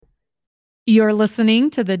You're listening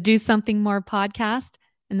to the Do Something More podcast,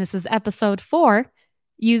 and this is episode 4,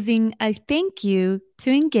 using a thank you to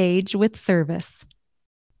engage with service.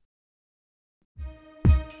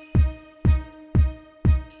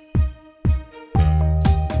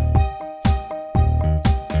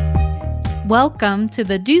 Welcome to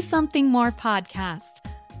the Do Something More podcast,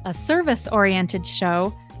 a service-oriented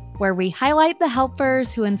show where we highlight the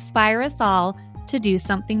helpers who inspire us all to do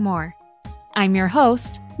something more. I'm your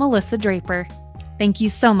host, Melissa Draper. Thank you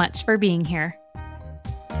so much for being here.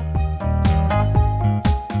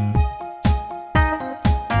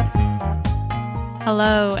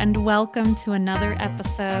 Hello, and welcome to another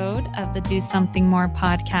episode of the Do Something More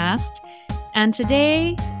podcast. And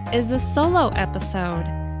today is a solo episode.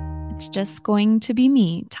 It's just going to be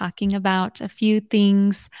me talking about a few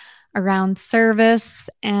things around service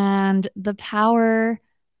and the power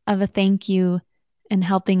of a thank you in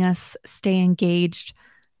helping us stay engaged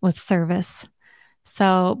with service.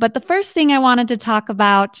 But the first thing I wanted to talk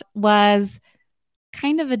about was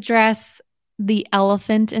kind of address the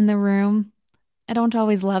elephant in the room. I don't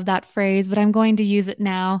always love that phrase, but I'm going to use it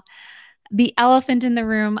now. The elephant in the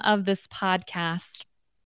room of this podcast.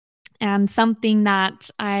 And something that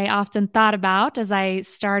I often thought about as I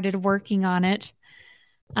started working on it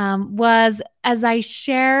was as I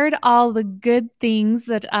shared all the good things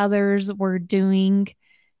that others were doing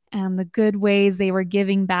and the good ways they were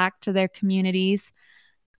giving back to their communities,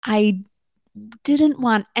 I didn't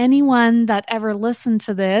want anyone that ever listened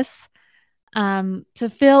to this to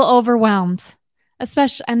feel overwhelmed.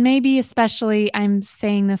 Especially, I'm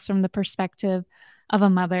saying this from the perspective of a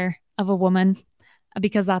mother, of a woman,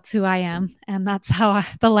 because that's who I am, and that's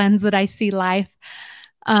the lens that I see life.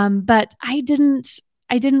 But I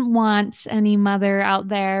didn't want any mother out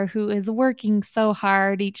there who is working so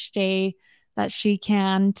hard each day that she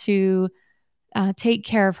can to take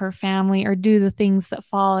care of her family or do the things that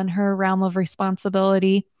fall in her realm of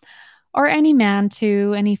responsibility, or any man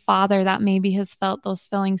too, any father that maybe has felt those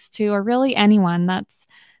feelings too, or really anyone that's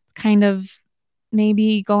kind of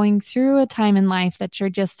maybe going through a time in life that you're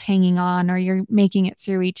just hanging on or you're making it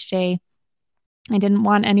through each day. I didn't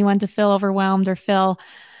want anyone to feel overwhelmed or feel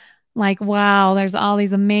like, wow, there's all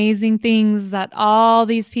these amazing things that all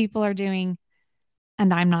these people are doing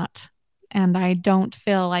and I'm not. And I don't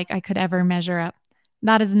feel like I could ever measure up.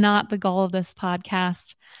 That is not the goal of this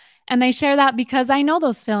podcast. And I share that because I know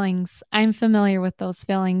those feelings. I'm familiar with those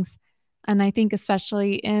feelings. And I think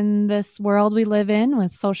especially in this world we live in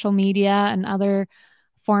with social media and other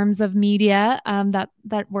forms of media, that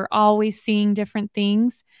we're always seeing different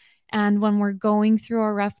things. And when we're going through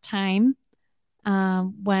a rough time,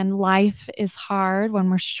 when life is hard, when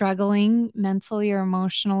we're struggling mentally or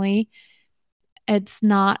emotionally, it's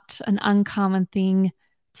not an uncommon thing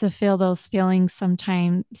to feel those feelings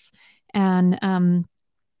sometimes, and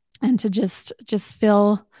to just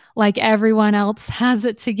feel like everyone else has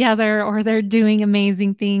it together or they're doing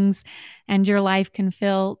amazing things, and your life can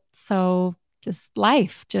feel so just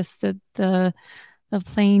the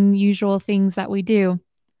plain usual things that we do,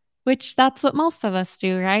 which that's what most of us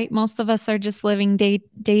do, right? Most of us are just living day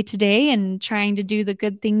to day and trying to do the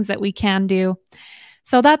good things that we can do.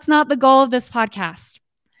 So that's not the goal of this podcast.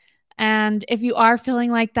 And if you are feeling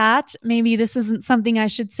like that, maybe this isn't something I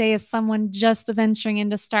should say as someone just venturing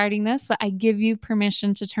into starting this, but I give you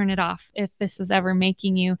permission to turn it off if this is ever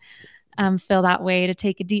making you feel that way, to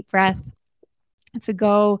take a deep breath, to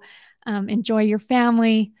go enjoy your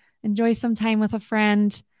family, enjoy some time with a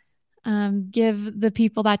friend, give the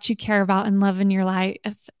people that you care about and love in your life,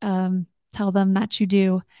 tell them that you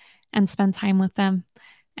do, and spend time with them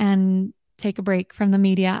and take a break from the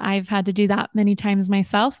media. I've had to do that many times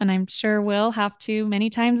myself, and I'm sure will have to many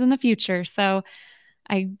times in the future. So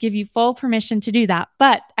I give you full permission to do that.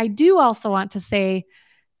 But I do also want to say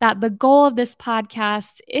that the goal of this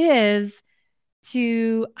podcast is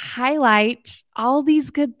to highlight all these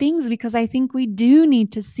good things, because I think we do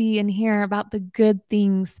need to see and hear about the good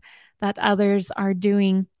things that others are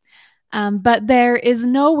doing. But there is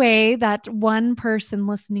no way that one person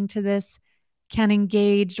listening to this can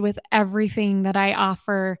engage with everything that I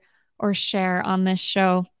offer or share on this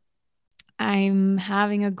show. I'm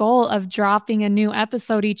having a goal of dropping a new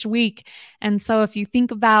episode each week. And so if you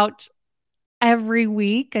think about every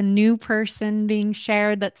week a new person being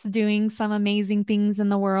shared that's doing some amazing things in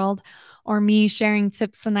the world, or me sharing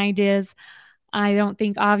tips and ideas, I don't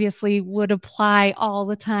think obviously would apply all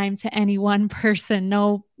the time to any one person.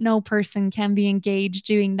 No person can be engaged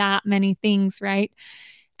doing that many things, right?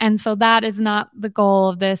 And so that is not the goal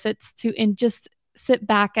of this. It's to just sit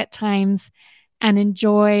back at times and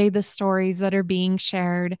enjoy the stories that are being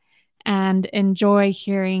shared and enjoy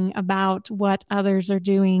hearing about what others are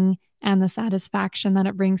doing and the satisfaction that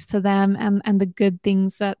it brings to them, and the good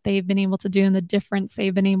things that they've been able to do and the difference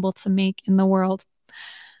they've been able to make in the world.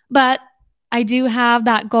 But I do have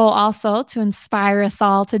that goal also to inspire us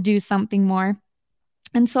all to do something more.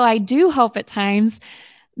 And so I do hope at times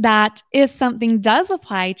that if something does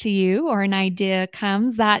apply to you or an idea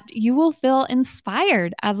comes, that you will feel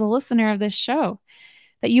inspired as a listener of this show,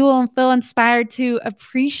 that you will feel inspired to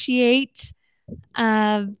appreciate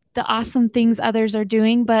the awesome things others are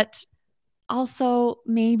doing, but also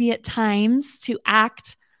maybe at times to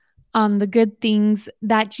act on the good things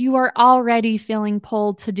that you are already feeling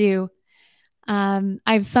pulled to do.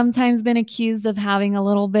 I've sometimes been accused of having a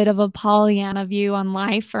little bit of a Pollyanna view on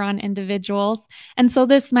life or on individuals. And so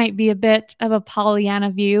this might be a bit of a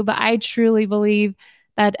Pollyanna view, but I truly believe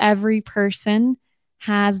that every person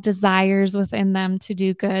has desires within them to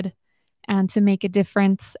do good and to make a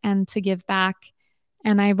difference and to give back.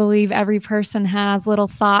 And I believe every person has little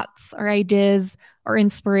thoughts or ideas or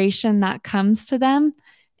inspiration that comes to them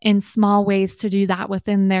in small ways to do that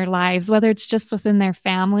within their lives, whether it's just within their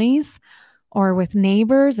families or with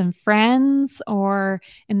neighbors and friends or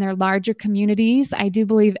in their larger communities. I do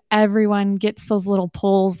believe everyone gets those little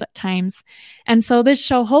pulls at times. And so this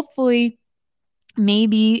show, hopefully,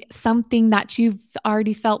 maybe something that you've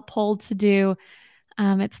already felt pulled to do.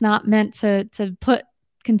 It's not meant to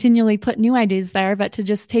continually put new ideas there, but to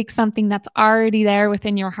just take something that's already there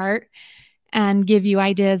within your heart and give you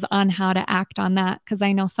ideas on how to act on that. Because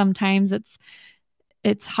I know sometimes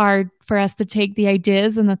it's hard for us to take the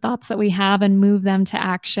ideas and the thoughts that we have and move them to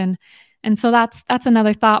action. And so that's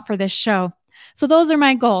another thought for this show. So those are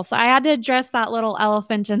my goals. So I had to address that little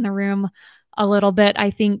elephant in the room a little bit,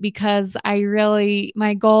 I think, because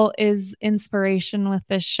my goal is inspiration with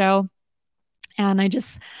this show. And I just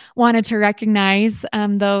wanted to recognize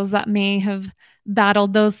those that may have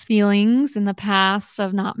battled those feelings in the past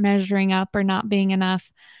of not measuring up or not being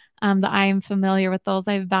enough, that I am familiar with those.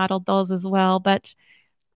 I've battled those as well. But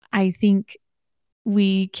I think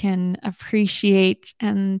we can appreciate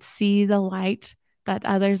and see the light that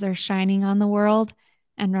others are shining on the world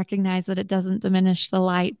and recognize that it doesn't diminish the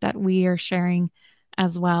light that we are sharing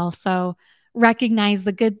as well. So recognize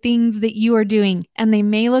the good things that you are doing, and they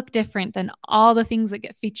may look different than all the things that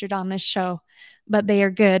get featured on this show, but they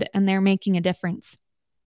are good and they're making a difference.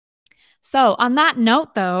 So on that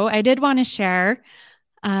note, though, I did want to share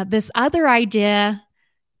this other idea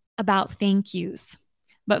about thank yous.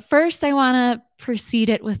 But first, I want to precede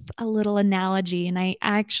it with a little analogy. And I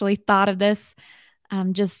actually thought of this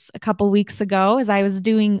just a couple weeks ago as I was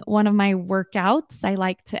doing one of my workouts. I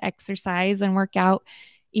like to exercise and work out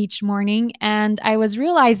each morning. And I was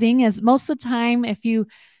realizing is most of the time, if you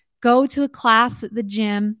go to a class at the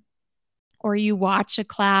gym or you watch a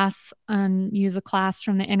class and use a class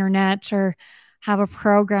from the internet or have a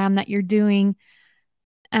program that you're doing,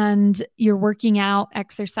 and you're working out,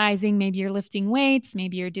 exercising, maybe you're lifting weights,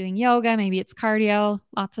 maybe you're doing yoga, maybe it's cardio,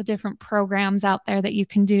 lots of different programs out there that you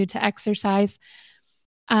can do to exercise.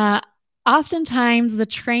 Oftentimes the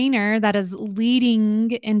trainer that is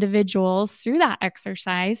leading individuals through that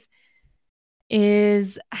exercise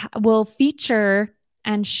will feature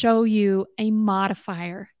and show you a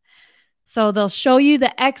modifier. So they'll show you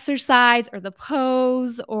the exercise or the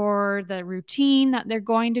pose or the routine that they're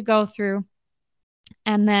going to go through.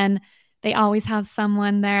 And then they always have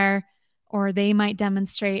someone there, or they might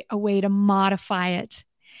demonstrate a way to modify it.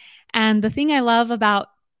 And the thing I love about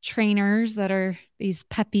trainers that are these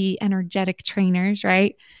peppy, energetic trainers,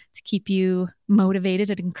 right, to keep you motivated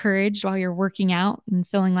and encouraged while you're working out and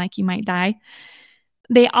feeling like you might die,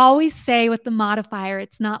 they always say with the modifier,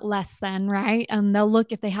 it's not less than, right? And they'll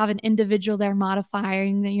look, if they have an individual there modifier,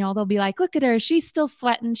 and they'll be like, look at her, she's still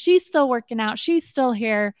sweating, she's still working out, she's still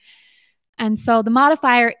here. And so the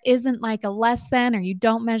modifier isn't like a less than, or you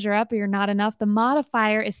don't measure up, or you're not enough. The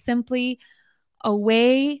modifier is simply a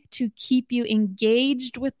way to keep you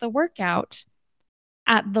engaged with the workout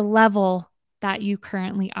at the level that you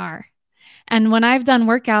currently are. And when I've done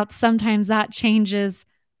workouts, sometimes that changes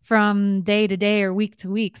from day to day or week to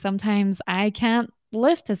week. Sometimes I can't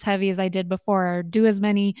lift as heavy as I did before, or do as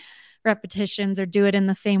many repetitions, or do it in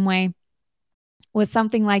the same way. With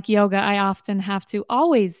something like yoga, I often have to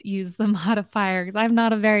always use the modifier because I'm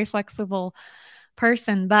not a very flexible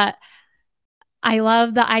person. But I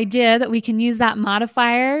love the idea that we can use that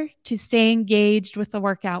modifier to stay engaged with the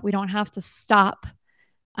workout. We don't have to stop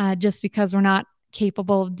just because we're not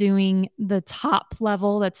capable of doing the top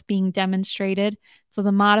level that's being demonstrated. So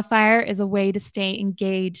the modifier is a way to stay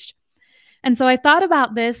engaged. And so I thought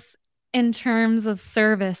about this in terms of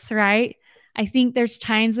service, right? I think there's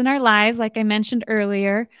times in our lives, like I mentioned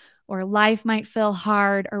earlier, or life might feel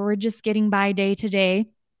hard or we're just getting by day to day,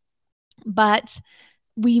 but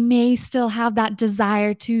we may still have that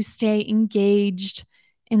desire to stay engaged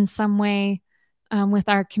in some way with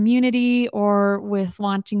our community or with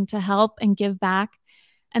wanting to help and give back.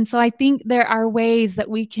 And so I think there are ways that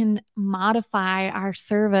we can modify our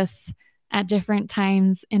service at different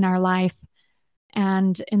times in our life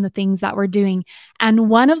and in the things that we're doing. And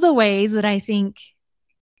one of the ways that I think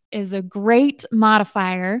is a great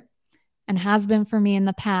modifier and has been for me in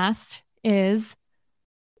the past is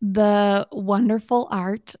the wonderful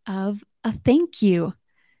art of a thank you,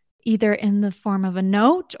 either in the form of a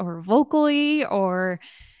note or vocally or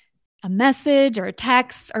a message or a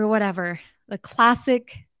text or whatever. The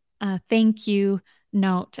classic thank you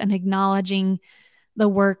note and acknowledging the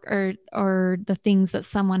work or the things that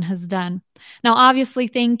someone has done. Now, obviously,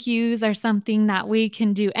 thank yous are something that we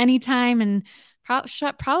can do anytime and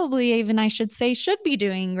probably even, I should say, should be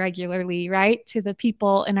doing regularly, right? To the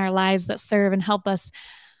people in our lives that serve and help us.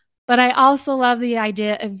 But I also love the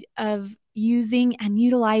idea of using and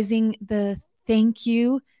utilizing the thank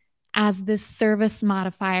you as this service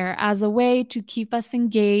modifier, as a way to keep us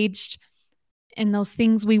engaged in those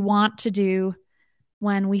things we want to do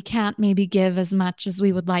when we can't maybe give as much as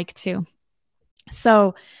we would like to.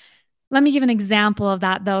 So let me give an example of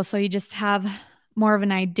that, though, so you just have more of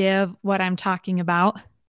an idea of what I'm talking about.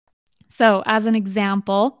 So as an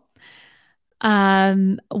example,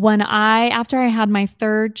 after I had my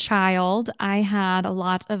third child, I had a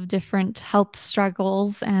lot of different health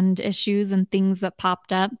struggles and issues and things that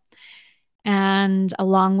popped up. And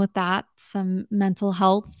along with that, some mental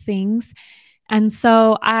health things. And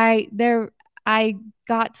so I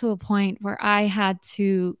got to a point where I had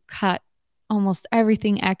to cut almost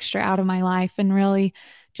everything extra out of my life and really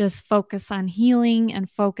just focus on healing and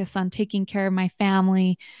focus on taking care of my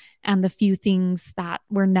family and the few things that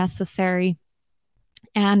were necessary.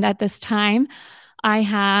 And at this time, I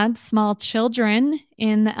had small children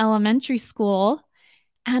in the elementary school,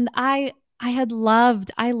 and I love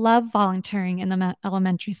volunteering in the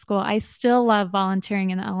elementary school. I still love volunteering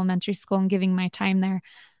in the elementary school and giving my time there,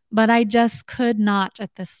 but I just could not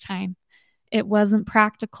at this time. It wasn't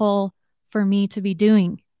practical for me to be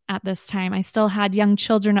doing at this time. I still had young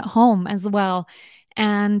children at home as well,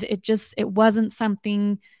 and it wasn't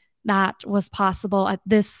something that was possible at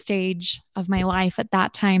this stage of my life at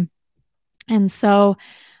that time. And so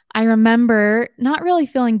I remember not really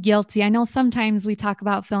feeling guilty. I know sometimes we talk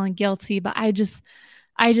about feeling guilty, but I just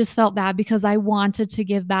felt bad because I wanted to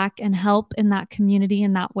give back and help in that community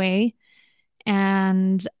in that way.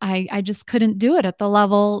 And I just couldn't do it at the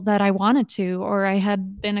level that I wanted to, or I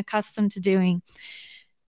had been accustomed to doing.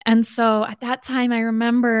 And so at that time, I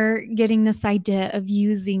remember getting this idea of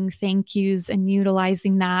using thank yous and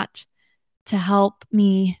utilizing that to help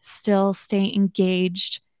me still stay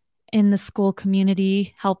engaged in the school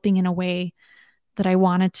community, helping in a way that I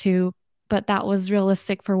wanted to, but that was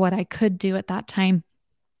realistic for what I could do at that time.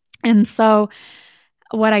 And so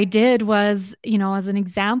what I did was, as an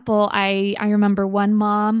example, I remember one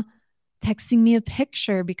mom texting me a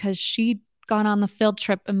picture because she'd gone on the field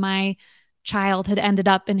trip and my child had ended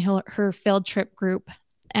up in her field trip group.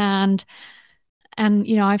 And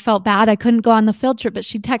I felt bad. I couldn't go on the field trip, but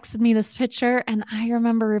she texted me this picture, and I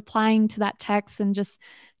remember replying to that text and just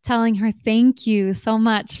telling her thank you so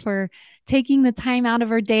much for taking the time out of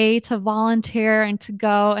her day to volunteer and to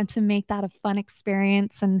go and to make that a fun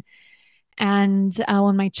experience. And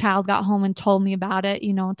when my child got home and told me about it,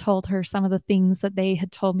 told her some of the things that they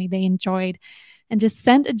had told me they enjoyed, and just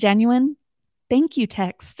sent a genuine thank you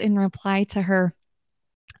text in reply to her.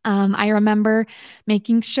 I remember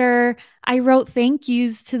making sure I wrote thank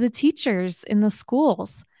yous to the teachers in the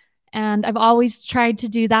schools. And I've always tried to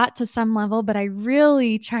do that to some level, but I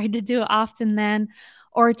really tried to do it often then,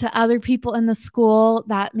 or to other people in the school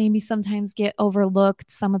that maybe sometimes get overlooked,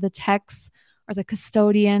 some of the techs or the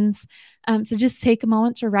custodians, to just take a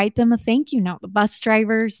moment to write them a thank you note, the bus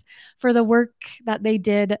drivers for the work that they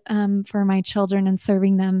did for my children and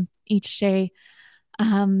serving them each day.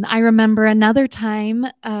 I remember another time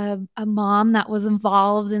a mom that was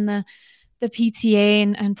involved in the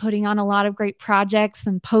PTA and putting on a lot of great projects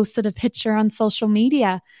and posted a picture on social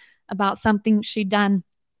media about something she'd done.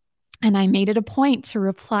 And I made it a point to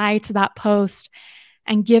reply to that post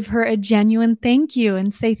and give her a genuine thank you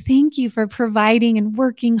and say, thank you for providing and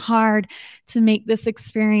working hard to make this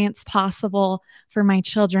experience possible for my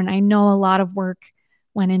children. I know a lot of work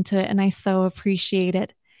went into it, and I so appreciate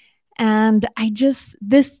it. And this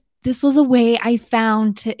was a way I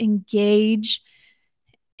found to engage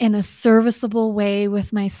in a serviceable way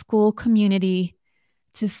with my school community,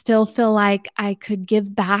 to still feel like I could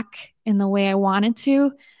give back in the way I wanted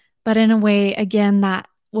to, but in a way, again, that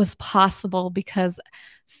was possible because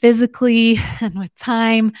physically and with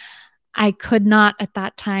time, I could not at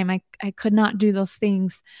that time. I could not do those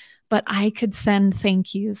things, but I could send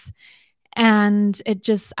thank yous. And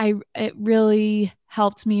it really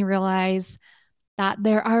helped me realize that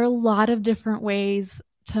there are a lot of different ways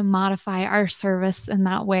to modify our service in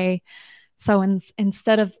that way. So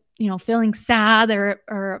instead of, feeling sad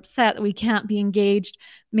or upset that we can't be engaged,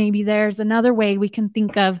 maybe there's another way we can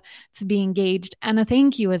think of to be engaged. And a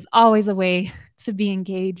thank you is always a way to be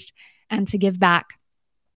engaged and to give back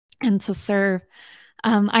and to serve.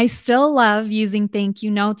 I still love using thank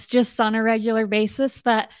you notes just on a regular basis,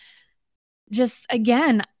 but just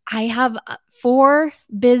again, I have 4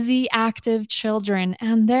 busy, active children,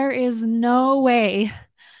 and there is no way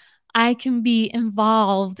I can be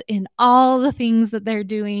involved in all the things that they're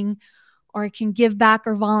doing, or can give back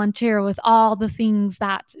or volunteer with all the things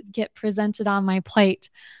that get presented on my plate.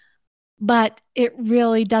 But it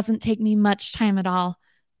really doesn't take me much time at all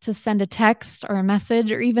to send a text or a message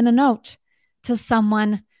or even a note to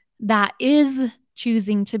someone that is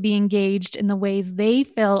choosing to be engaged in the ways they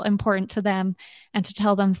feel important to them, and to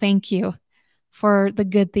tell them thank you for the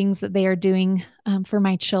good things that they are doing for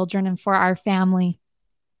my children and for our family.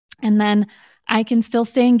 And then I can still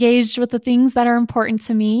stay engaged with the things that are important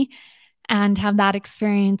to me and have that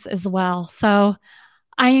experience as well. So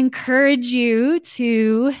I encourage you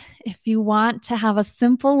to, if you want to have a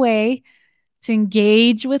simple way to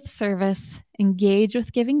engage with service, engage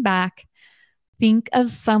with giving back, think of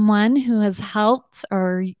someone who has helped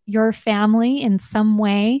or your family in some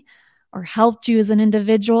way, or helped you as an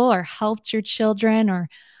individual, or helped your children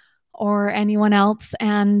or anyone else,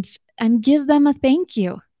 and give them a thank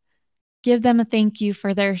you. Give them a thank you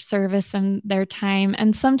for their service and their time.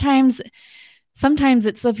 And sometimes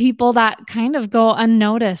it's the people that kind of go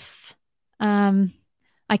unnoticed.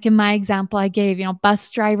 Like in my example I gave,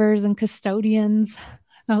 bus drivers and custodians,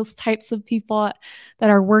 those types of people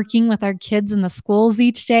that are working with our kids in the schools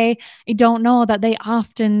each day. I don't know that they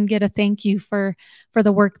often get a thank you for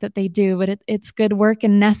the work that they do, but it's good work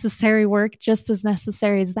and necessary work, just as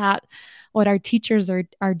necessary as that, what our teachers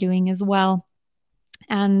are doing as well.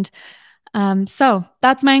 And so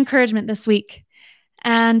that's my encouragement this week.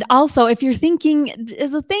 And also, if you're thinking,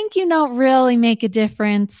 does a thank you note really make a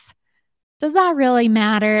difference? Does that really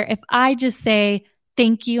matter? If I just say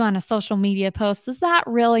thank you on a social media post, does that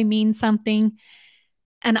really mean something?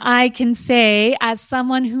 And I can say, as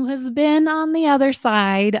someone who has been on the other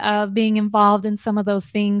side of being involved in some of those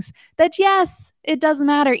things, that yes, it does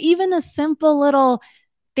matter. Even a simple little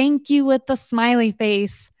thank you with the smiley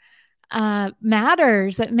face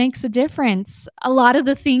matters. It makes a difference. A lot of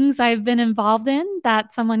the things I've been involved in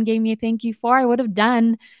that someone gave me a thank you for, I would have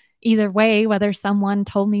done either way, whether someone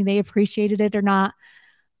told me they appreciated it or not.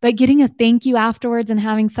 But getting a thank you afterwards and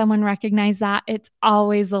having someone recognize that, it's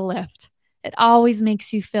always a lift. It always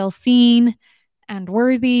makes you feel seen and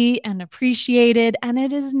worthy and appreciated, and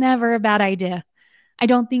it is never a bad idea. I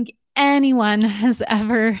don't think anyone has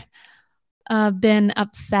ever been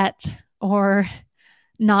upset or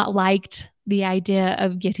not liked the idea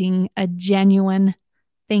of getting a genuine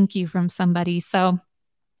thank you from somebody. So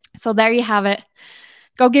there you have it.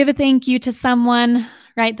 Go give a thank you to someone,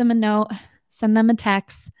 write them a note, send them a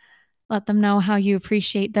text, let them know how you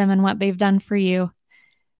appreciate them and what they've done for you.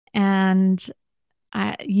 And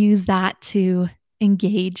use that to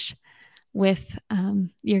engage with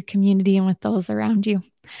your community and with those around you.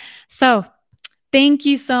 So thank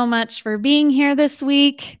you so much for being here this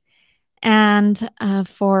week and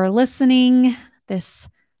for listening this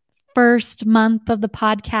first month of the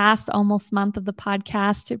podcast, almost month of the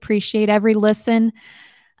podcast. Appreciate every listen.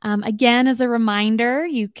 Again, as a reminder,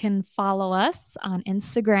 you can follow us on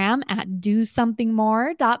Instagram at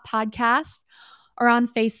dosomethingmore.podcast or on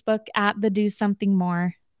Facebook at the Do Something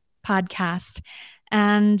More podcast.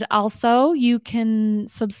 And also you can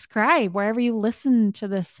subscribe wherever you listen to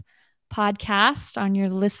this podcast on your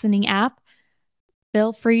listening app.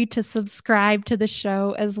 Feel free to subscribe to the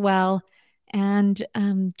show as well and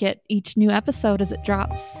get each new episode as it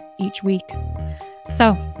drops each week.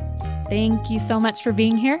 So thank you so much for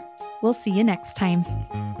being here. We'll see you next time.